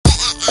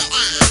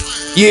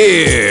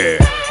Yeah,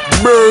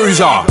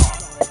 Bruza.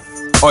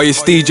 Oh,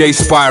 it's DJ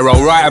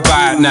Spyro right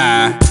about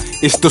now.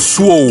 It's the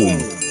Swarm.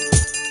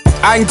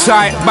 Hang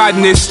tight,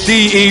 Badness,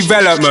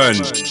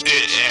 Development.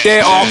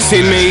 They're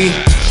asking me,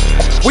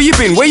 where you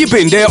been? Where you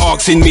been? They're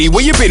asking me,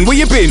 where you been? Where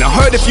you been? I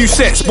heard a few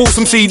sets, bought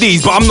some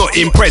CDs, but I'm not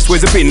impressed.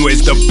 Where's the bin?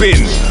 Where's the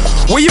bin?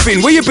 Where you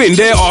been? Where you been?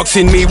 They're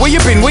asking me, where you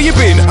been? Where you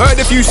been? Heard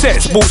a few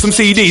sets, bought some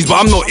CDs, but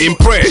I'm not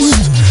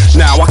impressed.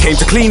 Now I came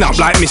to clean up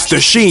like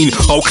Mr. Sheen.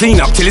 Oh, clean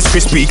up till it's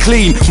crispy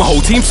clean. My whole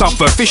team's up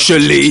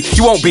officially.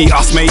 You won't beat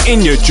us, mate,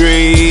 in your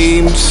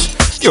dreams.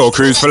 Your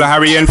crew's full of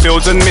Harry and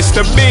Fields and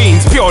Mr.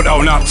 Beans. Pure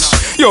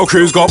donuts. Your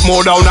crew's got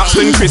more donuts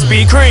than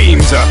Krispy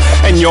Kremes.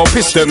 And you're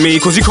pissed at me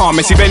cause you can't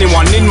mess with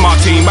anyone in my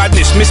team.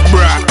 Badness, Miss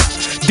Brat,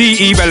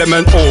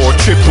 Development or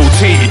Triple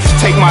T.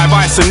 Take my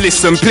advice and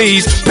listen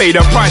please. Pay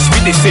the price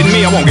for dissing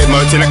me. I won't get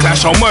murked in a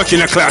clash, I'll murk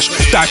in a clash.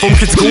 Die from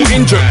critical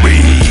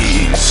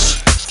injuries.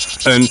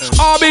 And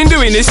I've been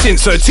doing this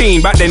since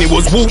 13. Back then it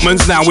was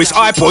Walkmans, now it's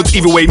iPods.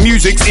 Either way,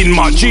 music's in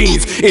my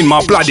genes. In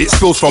my blood, it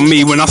spills from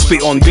me when I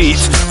spit on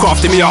beats.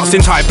 Crafting me arts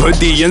in Typer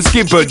D and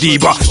Skipper D,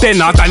 but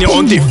then I done it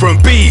on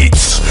different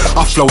beats.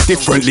 I flow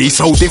differently,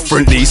 so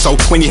differently. So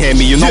when you hear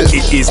me, you know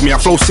it is me. I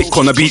flow sick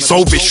on the beat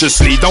so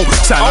viciously. Don't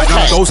sound like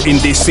none of those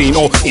in this scene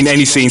or in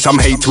any scene. Some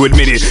hate to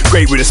admit it.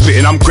 Great with the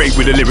spitting, I'm great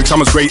with the lyrics.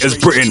 I'm as great as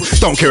Britain.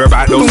 Don't care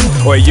about those.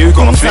 Or you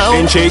got a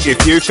flipping cheek.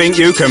 If you think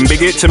you can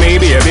big it to me,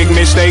 be a big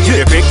mistake. If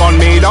you pick on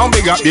me, don't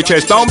big up your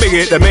chest, don't big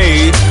it to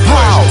me.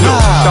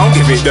 Look, don't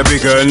give it the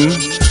big un.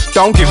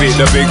 Don't give it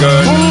the big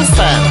un.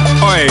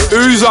 Oi,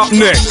 who's up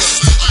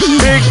next?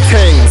 Big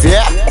things,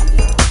 yeah.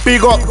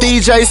 Big up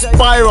DJ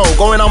Spyro,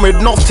 going on with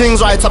enough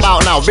things right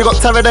about now. Big up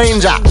Terror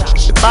Danger,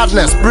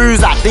 Badness,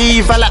 Bruza,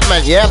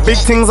 Development, yeah. Big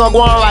things are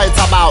going right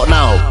about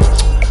now.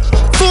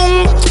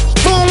 Boom,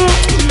 boom,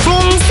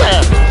 boom,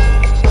 set.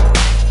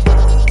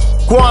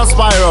 Go on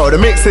Spyro, the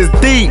mix is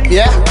deep,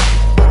 yeah.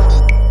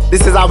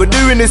 This is how we're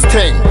doing this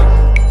thing.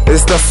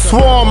 It's the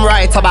Swarm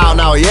right about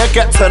now, yeah?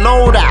 Get to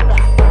know that.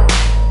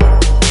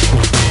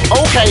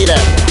 Okay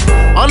then.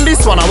 On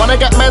this one, I wanna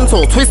get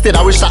mental, twisted.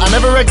 I wish that I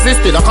never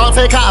existed. I can't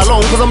take out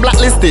alone cause I'm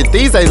blacklisted.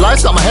 These days,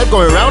 life's got my head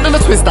going round in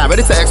a twister, ready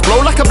to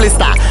explode like a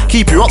blister.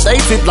 Keep you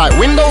updated like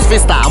Windows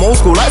Vista. I'm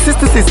old school like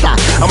sister.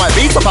 I might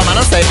beat up a man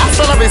and say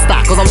hasta la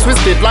vista, cause I'm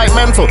twisted like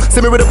mental. See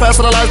me with a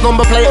personalized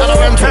number plate and a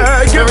rental.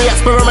 Very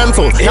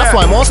experimental. That's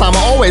why more time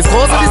I always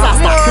cause a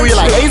disaster. Kill you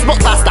like A's but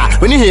faster.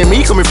 When you hear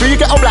me coming through,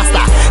 you get a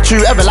blaster.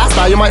 True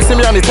everlasting. You might see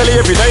me on the telly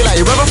every day like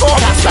you ever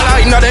forecaster.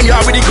 I know them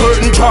yard with the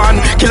curtain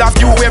drawn. Kill a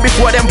few way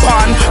before them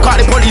pan. Call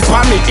the police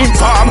pan me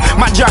inform.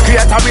 My jack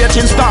create a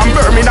raging storm.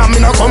 Birmingham, me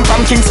no come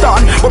from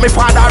Kingston, but my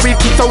father read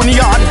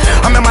Kitonian.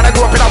 And my mother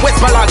grew up in a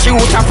West Balance. She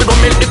would have to go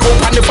milk the cow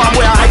on the farm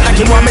where I hide like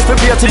him want me to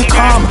be him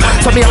calm.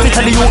 So me have to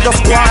tell you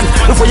just go on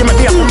before you make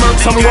me have to murk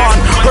someone,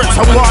 hurt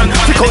someone,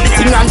 pick out the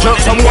thing and jerk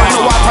someone.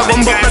 No water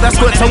gun but better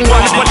squirt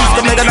someone. If police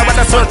come nigga, no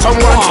better search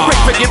someone.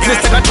 Break forgiveness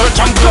to the church,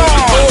 I'm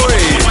gone.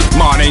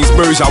 My name's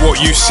Bruza,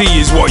 what you see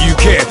is what you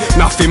get.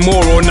 Nothing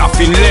more or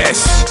nothing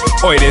less.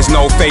 Oi, there's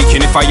no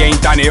faking. If I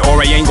ain't done it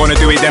or I ain't gonna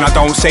do it, then I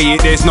don't say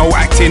it. There's no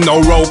acting,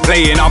 no role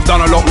playing. I've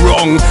done a lot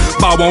wrong,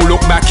 but I won't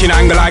look back in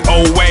anger like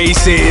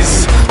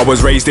Oasis. I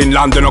was raised in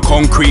London, a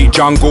concrete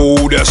jungle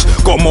that's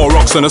got more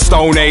rocks than the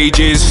Stone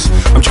Ages.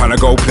 I'm trying to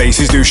go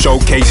places, do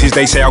showcases.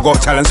 They say I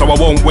got talent, so I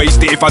won't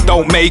waste it if I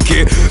don't make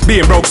it.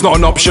 Being broke's not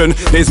an option.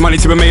 There's money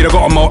to be made, I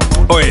got a mo.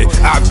 Oi,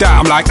 have that,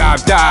 I'm like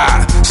have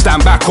that.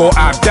 Stand back or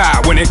have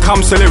that. When it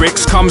comes to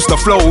lyrics, comes to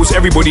flows,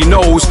 everybody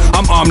knows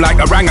I'm armed like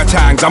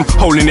orangutans. I'm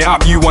holding it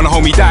up, you wanna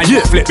hold me down, you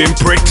flipping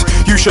pricked.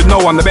 You should know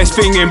I'm the best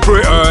thing in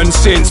Britain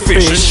since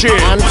fish and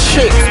shit. And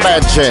chicks,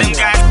 legend.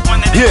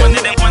 Yeah.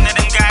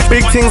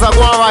 Big things are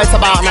going right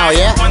about now,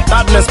 yeah?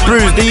 Badness,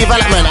 Bruce,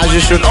 Development, as you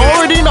should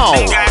already know.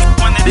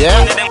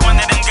 Yeah?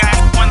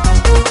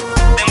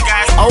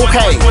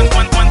 Okay.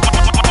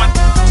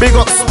 Big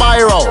up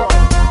Spyro.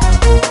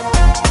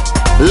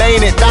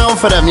 Laying it down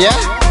for them, yeah?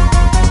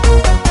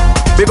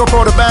 Big up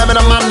all the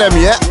Birmingham man them,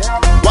 yeah?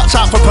 Watch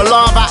out for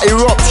Palava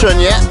eruption,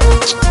 yeah?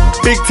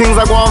 Big things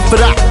are going for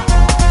that.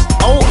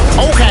 Oh,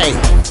 okay.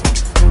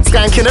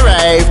 Skank in the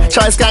rave.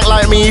 Try skank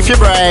like me if you're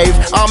brave.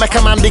 I'll make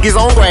a man dig his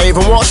own grave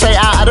and walk straight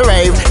out of the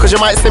rave. Cause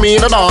you might see me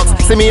in a dance,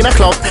 see me in a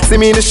club, see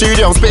me in the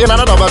studio, spitting on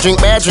a dub. I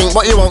drink bare drink,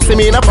 but you won't see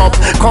me in a pub.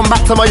 Come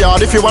back to my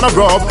yard if you wanna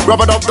rub.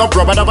 Rub a dub dub,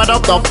 rub a dub a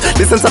dub dub.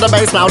 Listen to the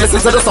bass now,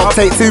 listen to the song.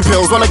 Take 2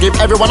 pills, wanna give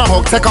everyone a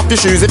hug. Take off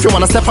your shoes if you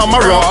wanna step on my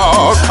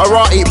rug. A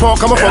raw eat pork,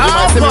 I'm a frog. You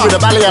might see me with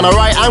a belly and a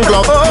right hand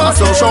glove. But I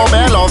still show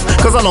bare love,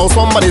 cause I know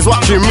somebody's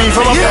watching me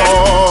from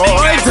above.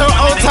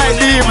 Outside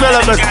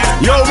Development.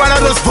 Yo man, I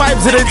just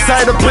vibes it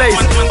inside the place.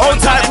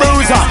 Outside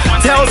Bruza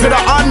tells me the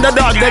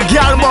underdog, the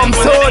girl bomb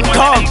soon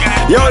come.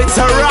 Yo, it's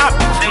a rap.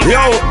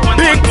 Yo,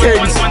 big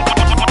things.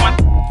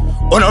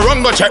 On a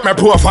run go check my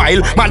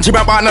profile. Man, she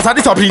my Badness a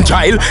discipline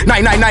child.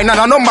 999 and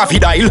a number fi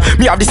dial.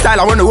 Me have the style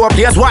I wanna go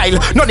place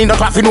wild. None in the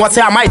class in what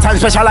say I might and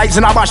specialize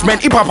in a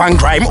bashment, hip hop and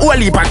crime. All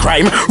heap of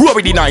crime. Roll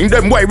with the 9,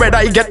 them boy red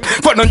I get.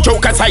 Fun and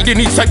joke aside, you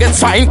need to get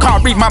signed.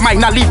 Can't read my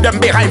mind, I leave them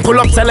behind. Pull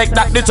up, select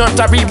that, deserve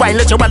to rewind.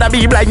 Let you wanna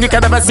be blind, you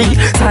can never see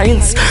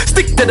signs.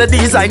 Stick to the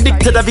design, stick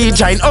to the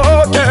vagina.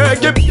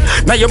 Okay,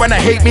 yeah. Now you wanna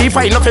hate me,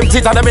 find nothing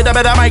to the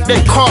better mic,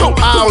 then come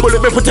out.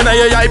 Bullet me put in a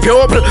eye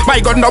pupil. My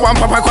God, no one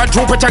papa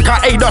quadruple check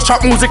out A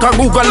shop music on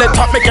Google, let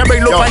top make every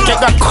look and check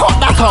that cut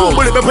that out.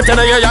 Bullet me put in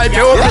a eye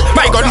pupil.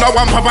 My God, no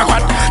one papa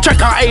quad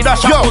check out A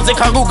shop music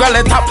on Google,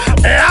 let top.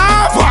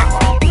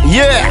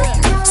 Yeah,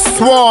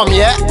 Swarm,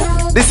 yeah.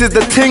 This is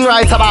the thing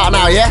right about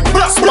now, yeah.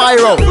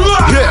 Spyro,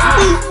 yeah.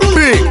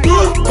 Big.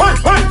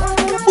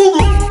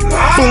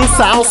 Full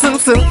sound,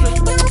 Simpson.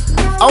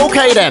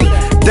 Okay then,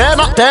 they're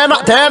not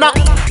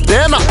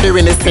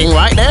doing this thing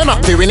right. They're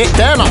not doing it.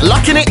 They're not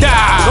locking it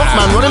down. Enough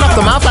man running off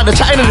the mouth like the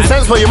chatting in the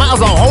sense where you might as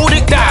well hold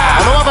it down.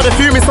 I know I've had a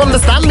few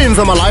misunderstandings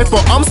in my life,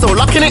 but I'm still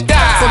locking it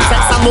down. Some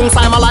sex and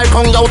alongside my life,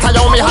 Kong yo,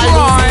 tayo me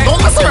high.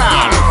 Don't mess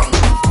around.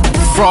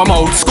 From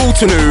old school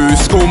to new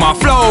school, my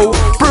flow.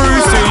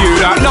 Bruise to you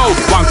that know.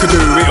 One could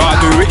do it, I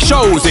do it.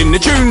 Shows in the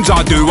tunes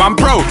I do, I'm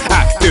pro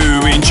at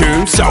doing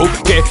tunes. So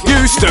get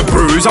used to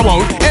Bruise, I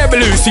won't ever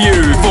lose to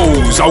you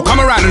fools. I'll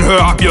come around and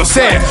hurt up your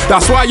set.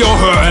 That's why you're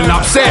hurting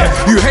upset.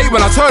 You hate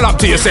when I turn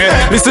up to your set.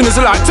 Listeners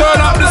are like,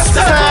 turn up the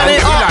set. They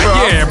be like,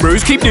 yeah,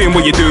 Bruise, keep doing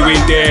what you're doing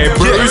there.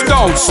 Bruise,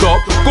 don't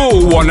stop,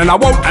 go on, and I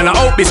won't, and I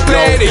hope it's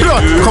clear to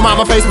you. Come out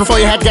my face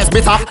before your head gets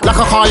bit off. Like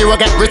a car, you will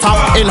get writ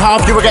off. In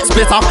half, you will get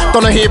split off.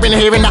 Don't know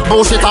hearing that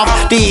bullshit off.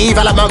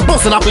 Development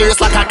busting up lyrics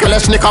like a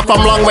Kalashnikov.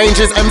 From long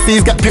ranges, MCs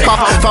get pick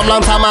off. From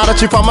long time I had a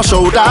chip on my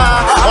shoulder.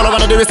 All I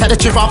wanna do is take the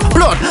chip off.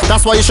 Blood,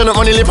 that's why you shouldn't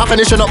only lip off.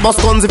 And you shouldn't bust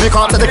guns if you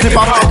can't take the clip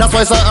off. That's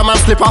why certain man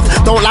slip off.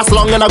 Don't last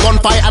long in a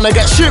gunfight and they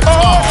get shipped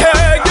off.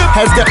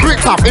 Heads get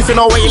bricked off. If you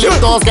know where you live,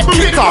 doors get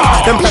kicked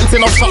off. Them plenty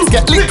of shots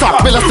get licked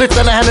off. Bill of Swift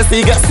and the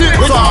Hennessy get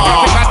sipped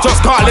off. That's just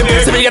calling.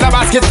 See me get a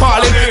basket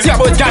falling. See a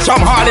boy cash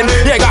I'm hauling.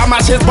 Yeah, got a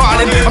match is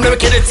balling. I'm never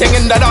kidding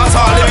singing the dance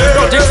halling.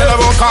 Don't think that I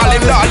won't call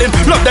him darling.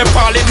 Love them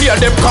falling, near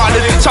them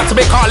calling. Shots to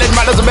be calling,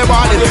 manners to be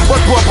balling.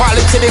 But poor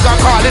calling, cities are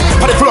calling.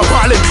 But the floor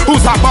calling, who's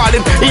that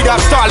balling? Either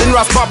Stalin,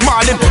 Ross Bob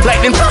Marlin.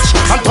 Lightning touch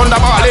and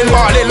thunder balling.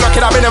 Lucky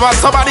that we never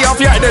somebody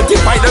off you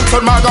identify them.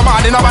 Turn Margo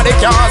Marlin, nobody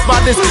can ask about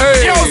this.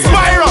 Yo,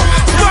 Spyro!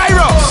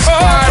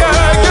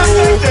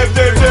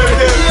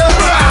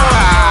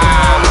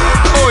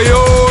 Oi,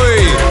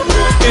 oi.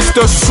 It's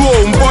the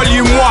Swarm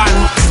Volume 1.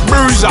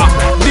 Bruza,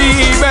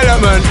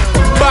 Devilman,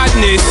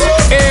 Badness.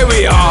 Here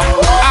we are.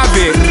 Have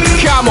it.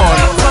 Come on.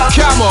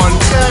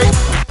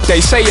 They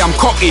say I'm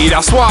cocky,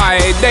 that's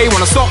why they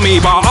wanna stop me,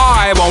 but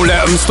I won't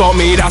let them stop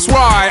me, that's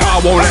right.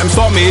 I won't let them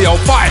stop me, they'll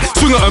fight,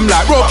 swing at them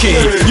like Rocky.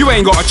 You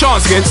ain't got a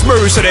chance against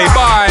Bruza, so they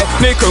buy,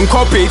 nick and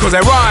copy, cause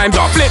their rhymes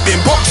are flipping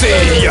boxy.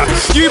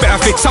 You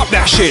better fix up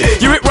that shit,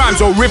 you rip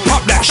rhymes or rip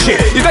up that shit.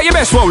 Is that your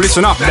best? Well,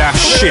 listen up that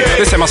shit.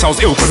 They say my sound's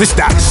ill cause it's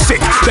that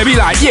sick. They be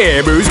like,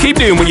 yeah, Bruce, keep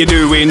doing what you're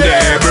doing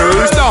there,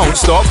 Bruce. Don't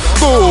stop,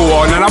 go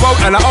on, and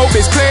I hope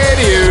it's clear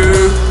to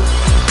you.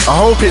 I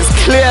hope it's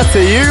clear to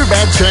you,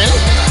 Bedrin.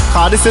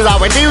 This is how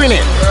we're doing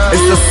it.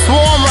 It's the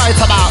Swarm right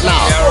about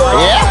now.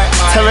 Yeah?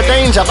 Terror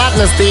Danger,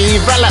 Badness,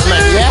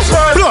 Development, yeah?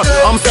 Blood,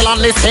 I'm still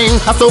on this thing.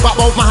 I still got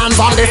both my hands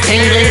on this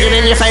thing. Blinking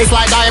in your face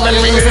like diamond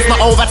rings. It's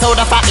not over till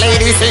the fat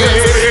lady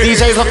sings.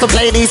 DJs love to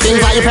play these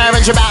things like your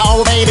parents, you better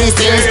obey these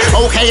things.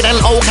 Okay then,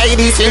 okay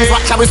these things.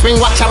 Watch how we swing,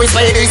 watch how we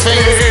slay these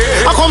things.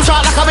 I come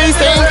short like a beast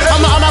thing.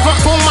 I'm not another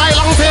full my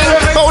long thing.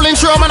 Rolling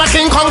through, I'm a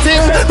King Kong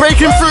thing.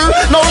 Breaking through,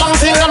 no long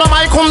thing. And I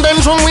might come then,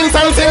 drum win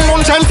 10 thing.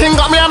 110 thing,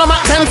 got me on a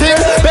Mac 10 thing.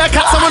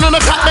 Cats are on the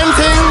cat them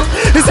thing.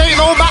 This ain't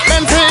no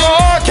Batman thing.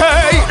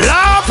 Okay,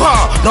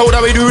 lava. Know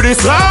that we do this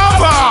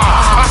lava.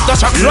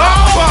 Aftershock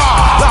lava.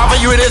 Lava,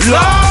 you this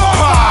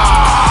lava.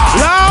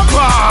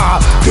 Lava.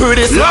 Do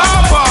this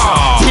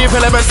lava.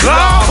 Development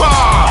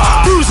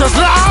lava. Bruza's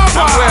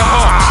lava. And we're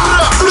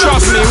hot.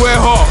 Trust me, we're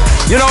hot.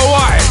 You know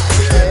why?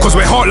 Cause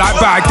we're hot like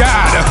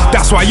Baghdad.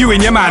 That's why you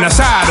and your man are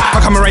sad.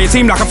 I come around your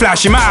team like a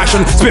flashy mash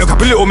and spit a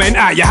couple little men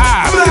out your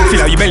hat.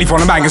 Feel like your belly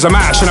full of bangers a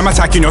mash, and I'm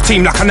attacking your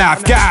team like an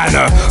Afghan.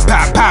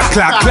 Pap, pap,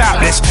 clap,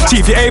 clap. Let's see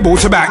if you're able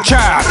to back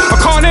chat. I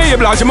can't hear your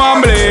blood, you're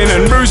mumbling,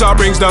 and Bruza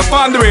brings the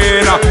thunder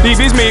in. I leave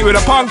his meat with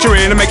a puncture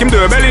in and make him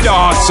do a belly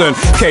dance and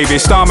cave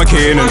his stomach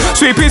in and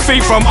sweep his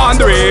feet from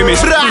under him.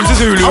 It's Bruza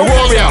Zulu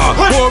warrior,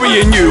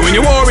 warrioring you and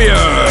your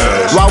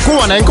warriors. Well,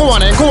 go on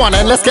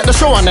then. Let's get the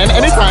show on then.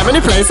 Anytime,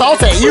 any place, I'll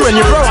take you and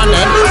your bro on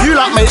them. You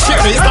like make shit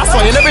beats, that's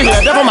why you never hear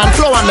Devilman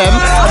flow on them.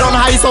 I don't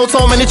know how you sold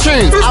so many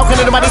tunes. How can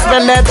anybody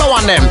spend their dough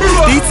on them?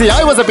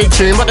 DTI was a big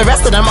tune, but the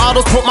rest of them, I'll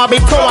just put my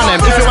big toe on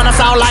them. If you wanna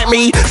sound like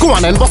me, go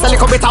on then. Bust a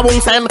little bit of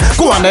won't send.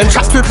 Go on then.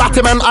 Tracks with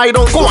Batman, I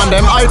don't go on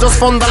them. I just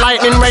fund the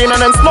lightning, rain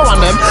and then snow on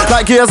them.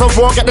 Like Gears of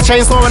War, get the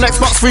chainsaw and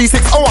Xbox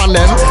 360 on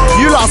them.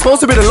 You lot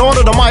supposed to be the lord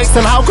of the mics,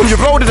 and how come you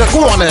rolled it and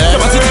go on there?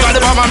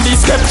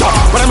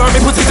 When I'm heard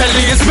me put it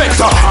the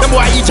inspector. Them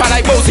boy each a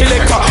like boss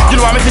selector. You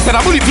know I'm a fitter,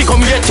 a bully pick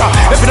come get ya.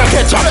 If you don't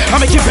catch ya, I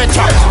make you fetch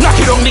ya. Knock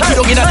it down in the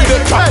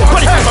vector.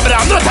 But if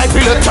I'm not type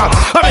elector,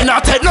 I mean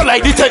not type, not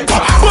like detector.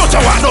 But you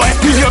want no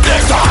help in your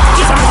vector.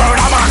 Just a word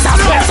of answer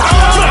better.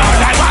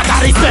 Like what I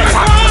respect.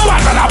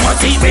 What when I want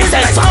to see me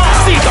censor.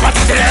 See come on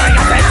to the like a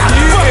censor.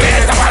 What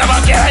is the one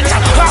about getting ya?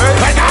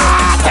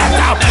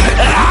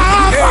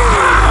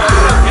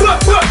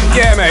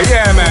 Yeah,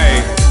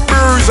 mate.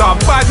 Bruza,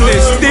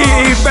 Badness,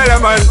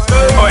 Development.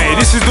 Oi,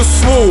 this is the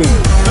Swarm.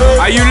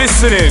 Are you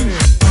listening?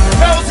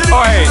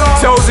 Oi,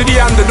 Tales of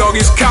the Underdog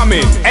is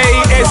coming.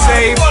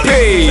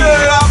 ASAP.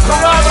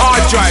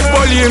 Hard Drive,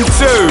 Volume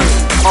 2.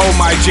 Oh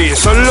my G,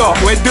 it's a lot.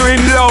 We're doing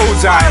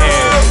loads out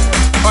here.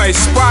 Oi,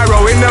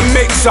 Spyro in the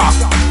mixer,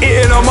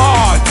 hitting them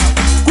hard.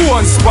 Go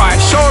on, Spy,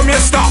 show them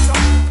your stuff.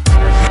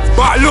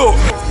 But look.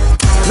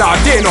 Nah,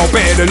 they're no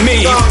better than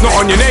me. Not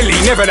on your Nelly,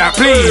 never that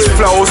please.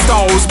 Flow,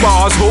 styles,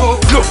 bars,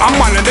 hook. Look, I'm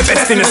one of the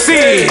best in the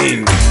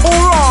scene.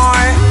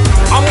 Alright,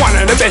 I'm one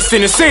of the best in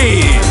the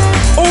scene.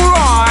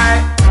 Alright,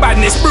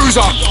 Badness,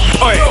 Bruza.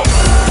 Oi.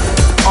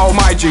 Oh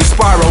my G,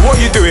 Spyro, what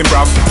you doing,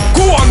 bruv?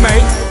 Go on,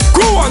 mate.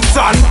 Go on,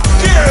 son.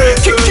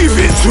 Give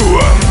it to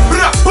him.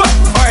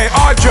 Oi,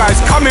 hard drive's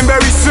coming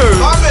very soon.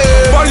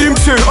 Volume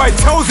 2. Oi,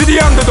 Tales of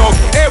the Underdog.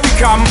 Here we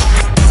come.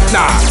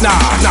 Nah,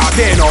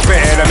 they're not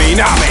better than me.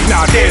 Nah, mate,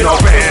 nah, they're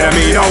not better than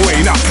me. No way,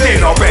 nah, they're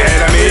not better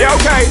than me.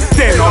 Okay,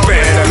 they're not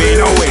better than me.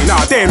 No way,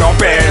 nah, they're not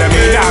better than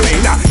me. Nah,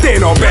 mate, nah,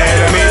 they're not better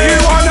than me. You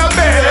wanna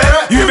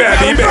better? You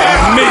better be better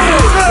than me.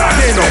 Nah,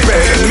 they're not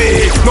better than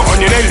me. Not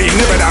on your Nelly,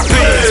 never that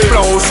please.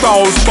 Flow,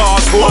 styles,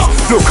 bars, hooks.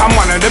 Look, I'm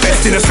one of the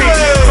best in the scene.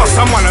 Plus,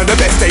 I'm one of the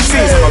best they've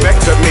seen. Some have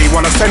vectored me,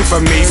 wanna send for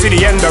me, see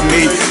the end of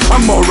me.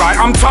 I'm alright,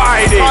 I'm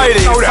tidy.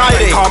 Know that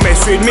they can't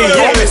mess with me.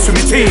 Don't mess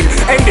with me team.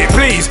 End it,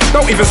 please.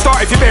 Don't even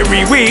start if you're very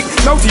weak.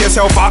 Know to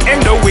yourself, I'll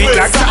end the week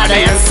like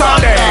Saturday and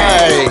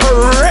Sunday.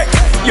 Correct.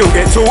 You'll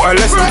get taught a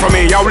lesson from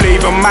me. I'll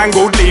leave them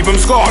mangled, leave them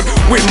scarred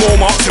with more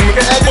marks than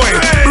boy.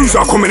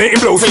 Bruza coming in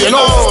blows, so you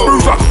know.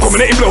 Bruza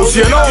coming in blows,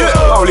 so you know.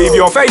 I'll leave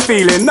your face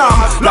feeling numb,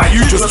 like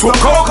you just took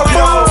coke.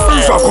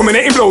 Bruza coming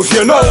in blows, so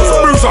you know.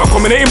 Bruza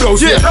coming in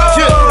blows, yeah.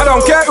 I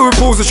don't care who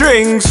pulls the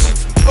strings.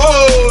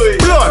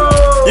 Blood,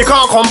 you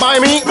can't come by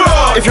me.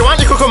 If you want,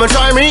 you could come and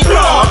try me.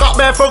 I got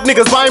bare folk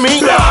niggas by me,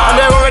 and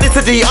they're all ready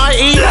to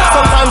DIE.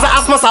 Sometimes I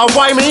ask myself,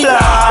 why me?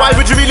 Why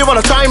would you really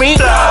wanna try me?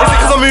 Is it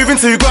cause I'm moving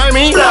too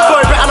grimy?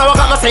 Boy, better know I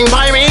got my thing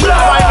by me.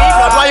 Why me,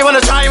 blood? Why you wanna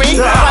try me?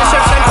 Like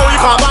Chef Shenko,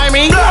 you can't buy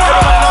me.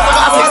 Everybody knows I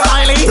got a thing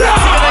styly.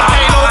 Sicker than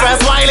Kane over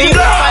as Wiley.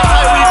 Like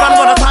tie weed, man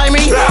wanna tie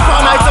me.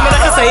 Can't like someone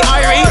that can say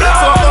Irie.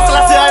 So I'm not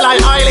Selassie, I like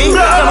Eiley.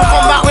 Then I'll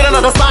come back with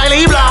another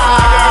styly, blah.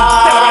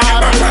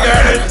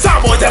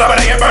 Boy, tell them I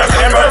get burnt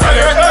again, burnt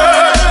again.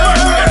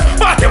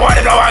 But they want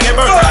to blow and get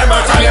burnt again,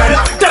 burnt again.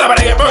 Tell them I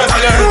get burnt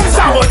again.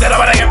 Some boy, tell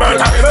them I get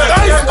burnt again.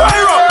 Hey,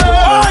 Spyro!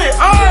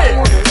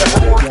 Oi!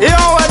 Yo,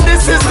 and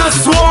this is the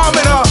Swarm, you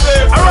know.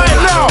 Alright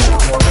now,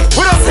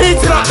 we're just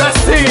heating up that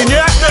scene,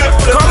 yeah?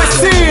 Cause we're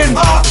seeing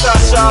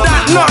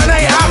that nothing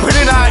ain't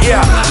happening out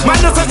here. Man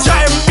doesn't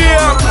try and be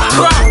a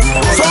crap.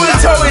 So we're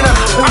showing them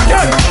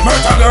again.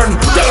 Burnt again.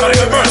 Tell them I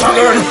get burnt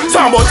again.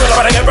 Some boy, tell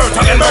them I get burnt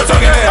again, burnt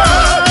again.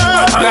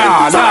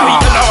 Nah.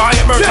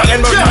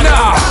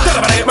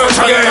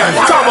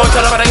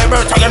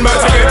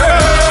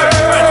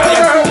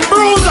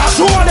 Bruza,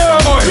 show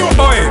them.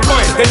 Oi,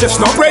 they're just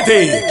not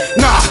ready.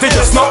 Nah, they're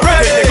just not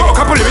ready. They got a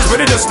couple lyrics, but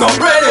they're just not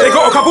ready. They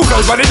got a couple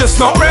flows, but they're just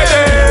not ready.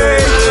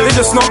 They're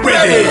just not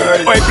ready.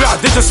 Oi,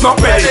 blood, they're just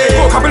not ready.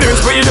 Got a couple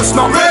lyrics, but you're just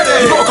not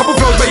ready. You got a couple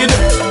flows, but you're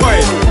just.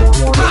 Oi.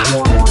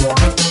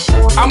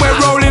 And we're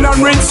rolling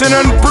and rinsing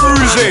and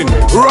bruising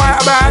right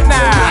about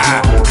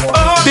now.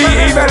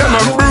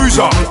 Development,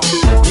 Bruza.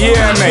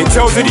 Yeah, mate,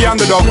 Tales of the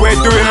Underdog, we're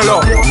doing a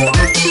lot. Oi,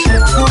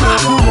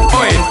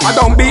 I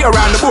don't beat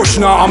around the bush,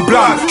 nah, I'm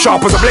blunt.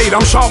 Sharp as a blade,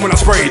 I'm sharp when I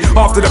spray.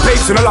 After the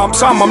papes and the lump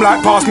sum, I'm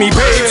like, pass me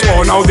papes.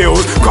 Oh, no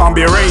deals, can't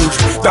be arranged.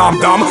 Dumb,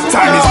 time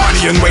is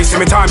money and wasting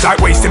my time's like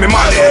wasting my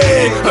money.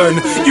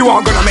 And you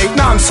aren't gonna make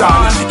none,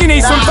 son. You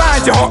need some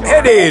fans, you're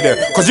hot-headed,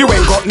 cause you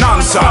ain't got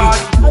none, son.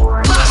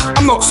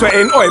 I'm not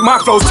sweating, oi, my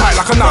flow's tight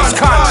like a nun's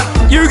cunt.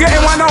 You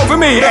getting one over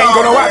me, ain't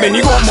gonna happen.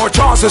 You got more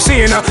chance of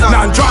seeing a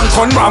nun drunk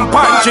on rum,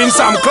 punching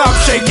some club,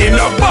 shaking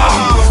the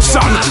bum.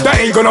 Son, that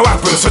ain't gonna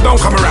happen, so don't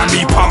come around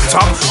me pumped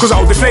up, cause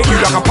I'll deflate you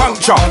like a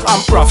puncture.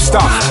 I'm rough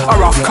stuff, a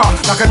rough cut,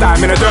 like a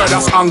dime in the dirt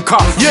that's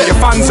uncut. Yeah, your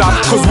fun's up,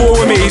 cause war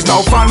with me is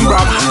no fun,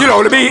 bruv. You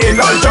know the beating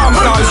like the drum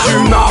does,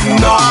 you numb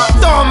nut.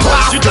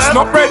 Cause you're just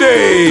not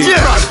ready.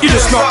 Bruv, you're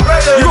just not.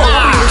 You got a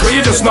couple lyrics, but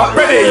you're just not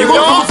ready. You got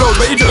a couple flows,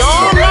 but you're just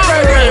not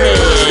ready.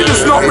 You're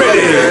just not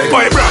ready.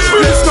 Boy, bruv,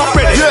 you're just not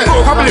ready. You got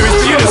a couple lyrics,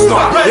 but you're just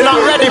not ready. You're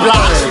not ready,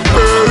 blood.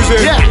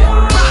 Yeah.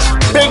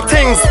 Big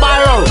thing,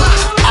 Spyro.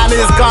 And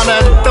he's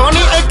gonna done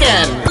it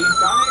again.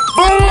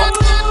 Boom,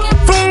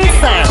 boom,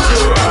 fam.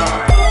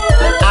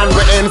 And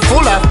we're in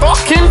full of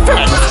fucking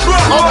fence.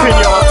 Up in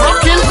your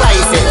fucking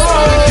faces.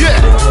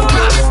 Yeah.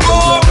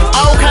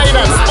 Okay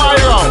then,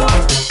 Spyro.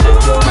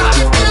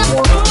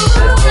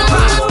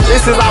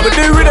 This is how we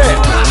do with it.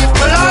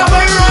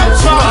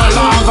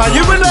 Lava man,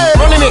 you been there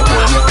running it.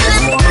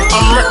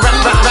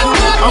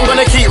 I'm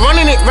gonna keep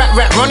running it,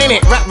 running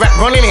it,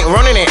 running it,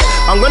 running it.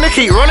 I'm gonna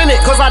keep running it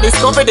cause I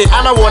discovered it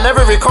and I will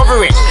never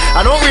recover it.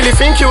 I don't really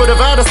think you would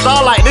have heard a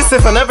style like this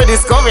if I never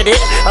discovered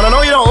it. And I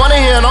know you don't wanna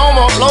hear no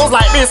more flows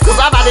like this cause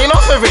I've had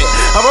enough of it.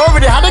 I've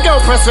already had a girl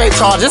press rate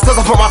charges cause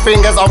I put my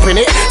fingers up in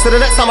it. So the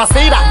next time I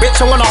see that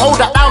bitch, I'm gonna hold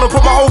that down and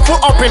put my whole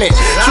foot up in it.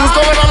 She was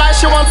going on like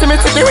she wanted me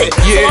to do it,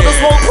 so I just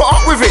won't put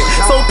up with it.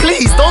 So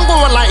please, don't go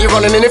on like you're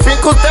running anything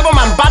cause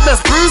Devilman, Badness,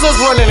 Bruza's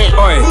running it.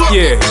 Oi,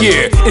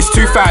 yeah, it's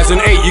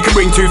 2008, you can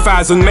bring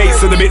 2,000 mates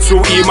so the bits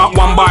will eat 'em up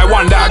one by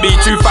one, that'll be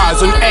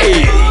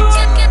 2008.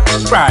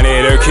 Round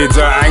here the kids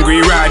are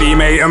angry, rowdy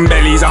mate, and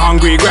bellies are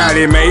hungry,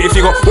 growly mate. If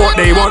you got what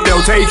they want,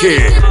 they'll take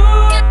it.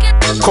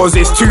 Cause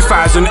it's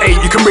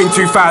 2008, you can bring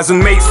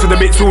 2,000 mates so the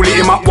bits will eat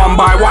 'em up one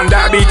by one,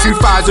 that'll be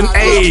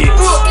 2008.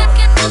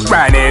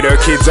 Round here the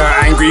kids are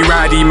angry,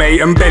 rowdy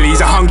mate, and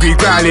bellies are hungry,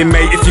 growling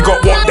mate. If you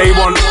got what they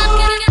want,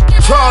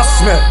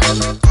 trust me,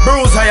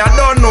 Bruza, I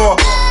don't know.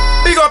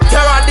 Big up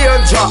Terror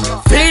Danger,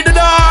 feed the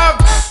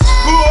dogs.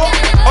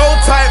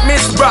 Out tight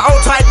Miss Bra,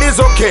 out tight this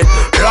okay.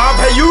 Love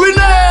how you in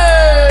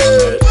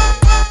it.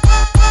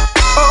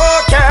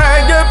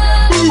 Okay,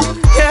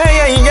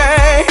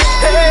 yeah.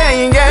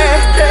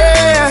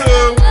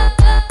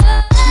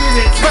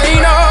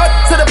 Find out,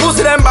 so the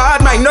pussy them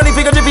bad mind. None of you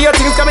figure your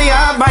things coming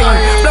out mine.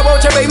 Blow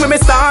out your baby with me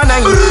star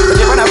nine. But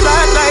you wanna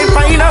flat line,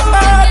 find out.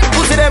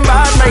 Pussy them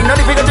bad mind. None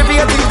of you figure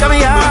your things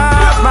coming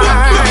out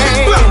mine.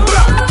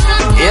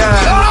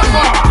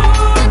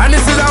 Yeah. And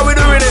this is how we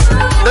doing it.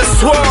 The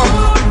Swarm,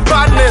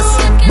 Badness,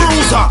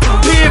 Bruza,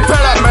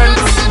 Development.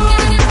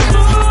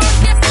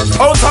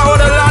 Out of all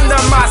the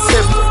London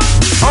massive.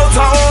 Out of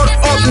all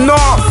up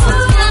north.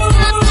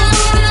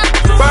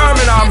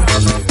 Birmingham,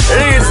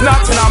 Leeds,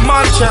 Nottingham,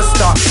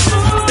 Manchester.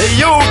 The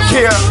UK,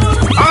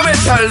 I'ma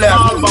tell them.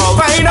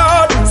 Find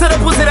out, so the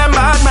pussy them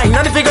bad mind.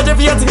 None of you figure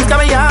your things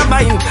coming out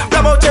mine.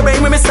 Blow out your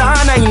brain with me star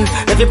nine.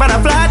 If you find a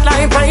flat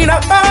line, find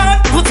out.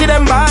 Pussy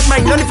them bad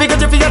mind. None of you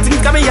figure your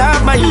things coming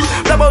out mine.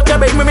 Blow out your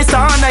brain with me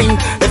star nine.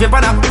 If you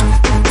find a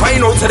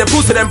find out, so the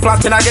pussy them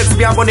plotting against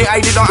me. I'm on the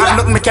I did not have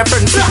nothing make a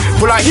friends.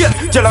 Full of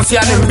hate, jealousy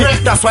and envy.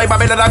 That's why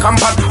Babylon I come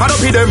back. I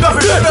don't be them.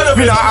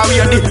 Me not how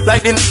you did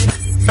like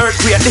this.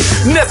 Earthquake,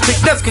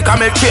 next kick, I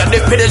make clear.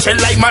 They finish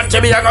it like mad,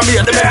 Jimmy, I got me.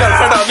 The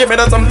girlfriend, give me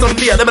some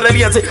beer, the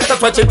lazy.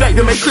 That's what you drive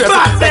me crazy.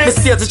 Let me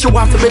see that you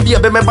want to be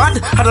baby, me bad.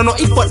 I don't know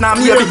if but now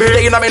me every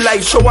day in my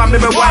life, show me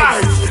my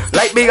wife.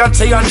 Like me and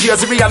Tay and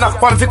Jersey, Rihanna,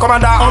 one for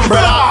commander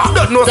umbrella.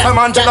 Don't know some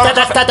Angela.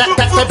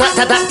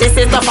 This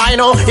is the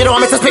final. You don't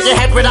want me to split your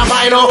head with a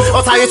vinyl,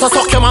 or tell you to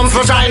suck your mum's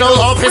vaginal,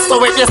 or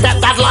pistol with your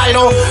stepdad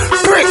Lionel.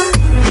 Prick.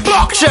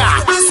 Block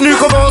shot,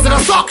 snooker balls in a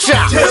sock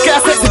shot. Get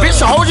a sexy bitch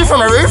to hold you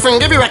from a roof and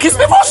give you a kiss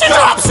before she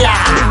drops, yeah.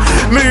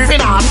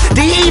 Moving on,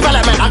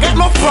 Development, I get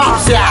no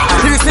props, yeah.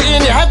 You see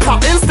in your head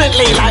pop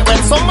instantly, like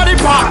when somebody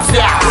pops,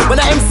 yeah. When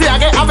the MC, I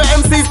get other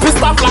MCs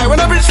pissed off, like when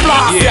a bitch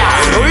flops,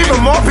 yeah. Or even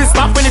more pissed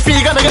off when you feel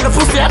you gotta get the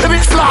pussy and the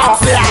bitch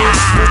flops, yeah.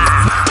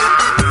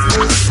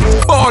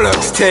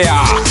 bollocks to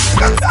ya.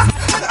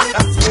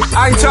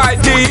 Hang tight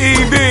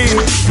DEB,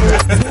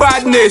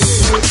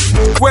 Badness,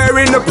 we're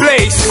in the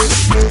place.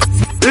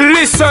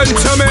 Listen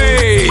to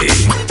me.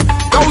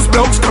 Those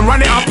blokes can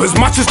run it up as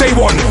much as they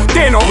want.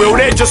 They're not real,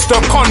 they're just a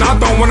con. I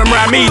don't want them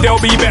around me, they'll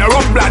be better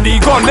off bloody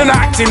gone. They're not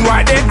acting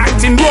right, they're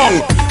acting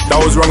wrong.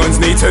 Those wrong ones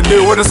need to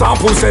do what the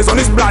sample says on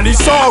this bloody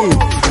song.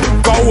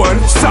 Go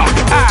and suck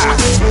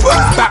ass.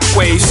 Back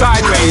way,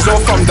 sideways, or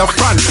from the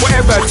front.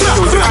 Whatever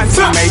tickles your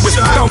fancy, mate.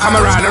 Just don't come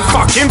around and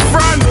fucking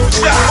front.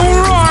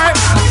 Alright.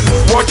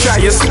 Watch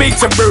how you speak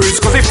to Bruce,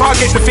 cause if I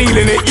get the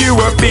feeling that you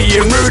were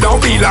being rude, I'll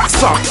be like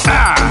suck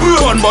ass.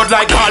 One bud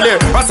like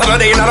Carly, a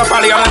Saturday in a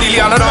valley, and a dilly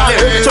and a dolly.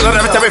 Children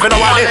every time if you don't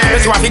want it,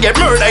 it's why you get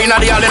murder in a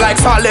alley like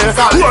Sally.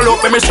 Roll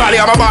up with me Charlie,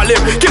 I'm a bally.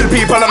 Kill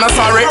people and I'm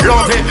sorry,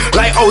 love it.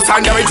 Like house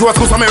and garage, what's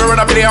cause I'm run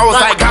up in the house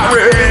like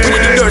Harry. When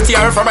you get dirty,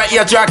 I'm from my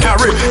ear, Jack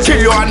Harry.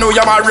 Kill you, I know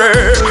you're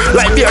married.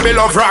 Like baby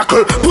love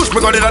rockle. Push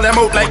me gun in them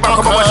out like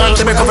back up my shirt.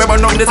 To make up my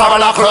numb, this have a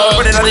lockle.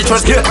 Put it on the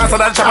church, get faster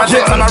than chopper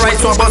chicks. And I right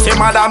so I bust him,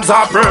 madam's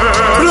up.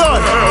 Blood.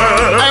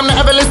 I am the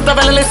evilest,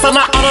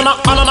 listener. On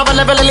another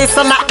level,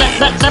 listener.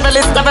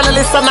 Devilest,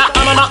 listener.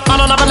 On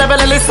another level,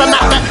 listener.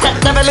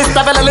 Devilest,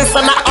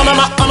 listener. On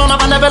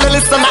another level,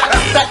 listener.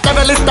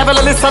 Devilest,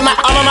 listener.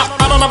 On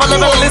another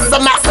level,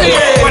 listener.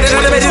 What is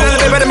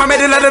the my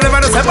middle of the river?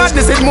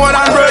 Badness is more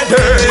than ready.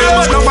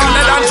 No more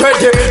than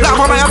 20.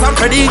 Laugh on my ass and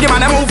Freddy. Give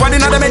man a move for the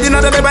other middle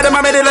of the river. My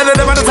middle of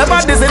the river.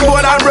 Badness is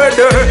more than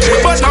ready.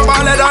 But no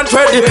more than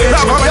 20.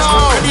 Laugh on my ass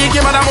and Freddy.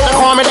 Give man a move.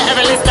 Call me the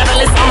evilest,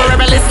 I'm a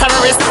rebellious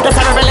terrorist. The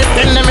terrorist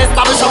in the mist.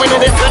 I'm showing you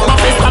this with my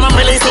fist and I'm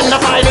releasing the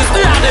finest. The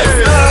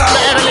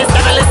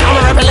evilest, I'm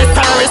a rebellious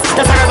terrorist.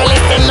 The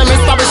terrorist in the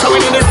mist. I'm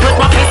showing you this with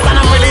my fist and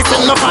I'm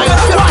releasing the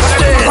finest. Watch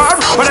this.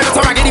 When I go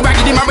to Raggedy,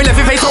 man, we left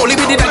your face only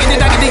with the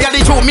daggedy,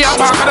 show me a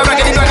talk and a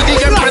raggedy,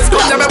 and press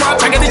good, never watch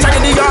chaggedy,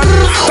 gun.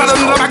 Tell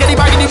them the raggedy,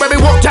 when we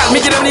walk out,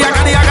 me get them the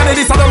agony,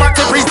 this other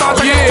match, freestyle,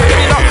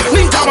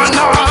 ninja man,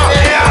 now.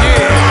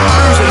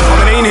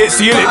 Coming in, hits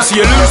to your lips,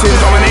 you're losing.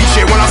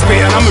 Domination when I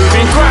spit and I'm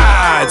moving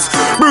crowds.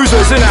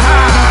 Bruza's in the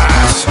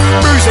house.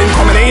 Bruising,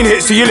 dominating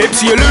hits to your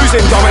lips, you're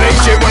losing.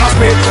 Domination when I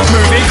spit,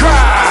 moving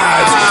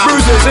crowds.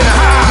 Bruza's in the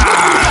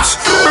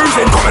house.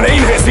 Bruising,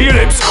 dominating hits to your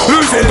lips,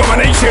 losing.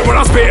 Domination when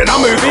I spit and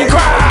I'm moving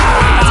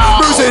crowds.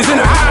 Bruza's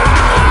in the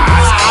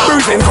house.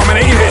 Bruising,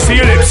 dominating hits to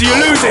your lips, you're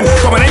losing.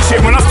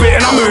 Domination when I spit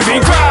and I'm moving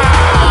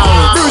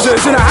crowds.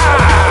 Bruza's in the house.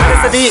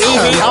 It's a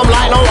D-E-V, I'm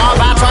like no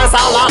other. Try and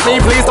sound like me,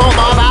 please don't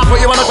bother. Put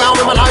you on the ground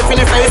with my knife in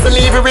your face and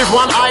leave you with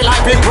one eye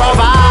like Big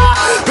Brother.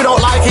 We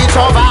don't like each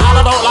other, and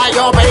I don't like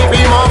your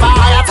baby mother.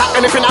 I attack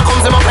anything that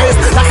comes in my face,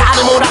 like an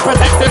animal that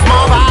protects his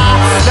mother.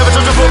 Never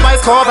judge a book by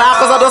his cover,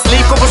 cause I just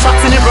leave couple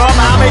shots in your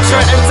brother. Make sure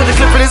it enter the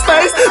clip in his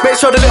face, make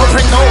sure the little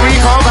prick don't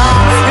recover.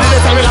 It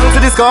didn't take me long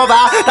to discover,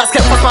 that's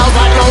kept my smiles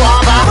like no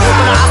other.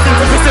 When I asked him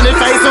to piss in his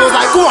face, it was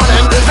like, go on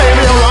then, play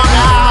me a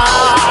rocker.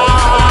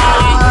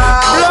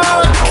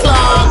 Blood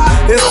clot,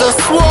 it's the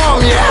swarm,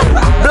 yeah.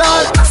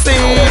 Blood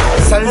seed,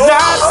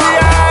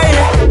 Selassie,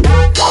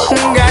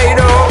 guide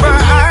over,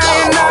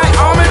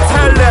 I'ma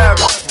tell them.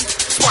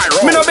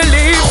 Me no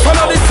believe, for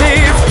no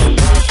deceive.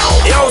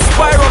 Yo,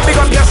 Spyro, big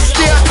up your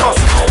status.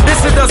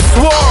 This is the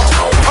swarm.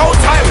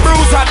 Outside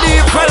Bruza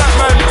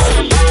Development.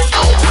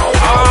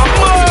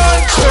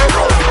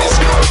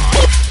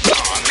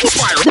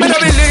 Me no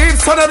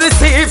believe, son of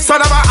deceive,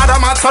 son of a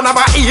Adam and son of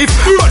a Eve.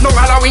 But no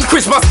Halloween,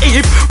 Christmas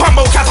Eve.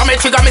 Pambo cat and me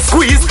trigger me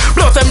squeeze.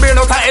 Blood and brain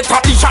out of head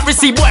top, the shot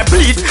receive boy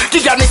bleed.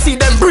 Kick and me see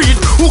them breed.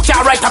 Who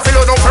can write a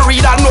fellow down for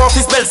read and know if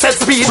his spell set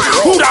speed.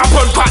 Who da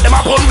pun pat them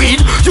up on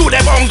weed. You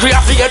them hungry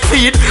after get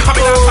feed. I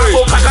mean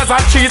taco crackers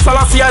and cheese, so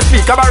I see I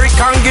speak about Rick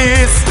and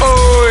geese.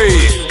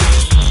 Oi,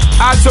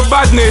 out to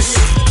Badness.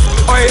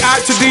 Oi,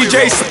 out to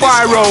DJ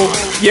Spyro.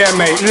 Yeah,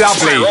 mate,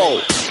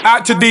 lovely.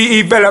 Out to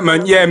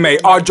Development. Yeah,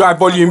 mate. Hard Drive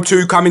Volume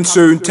 2 coming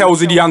soon.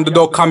 Tales of the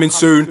Underdog coming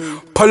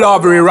soon.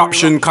 Palaver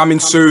Eruption coming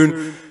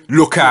soon.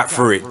 Look out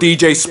for it.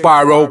 DJ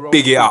Spyro,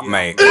 big it up,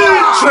 mate.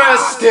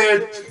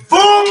 Interested.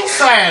 Boom,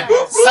 sand.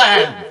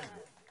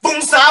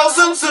 Boom,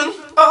 thousand.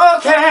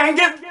 Okay,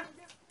 get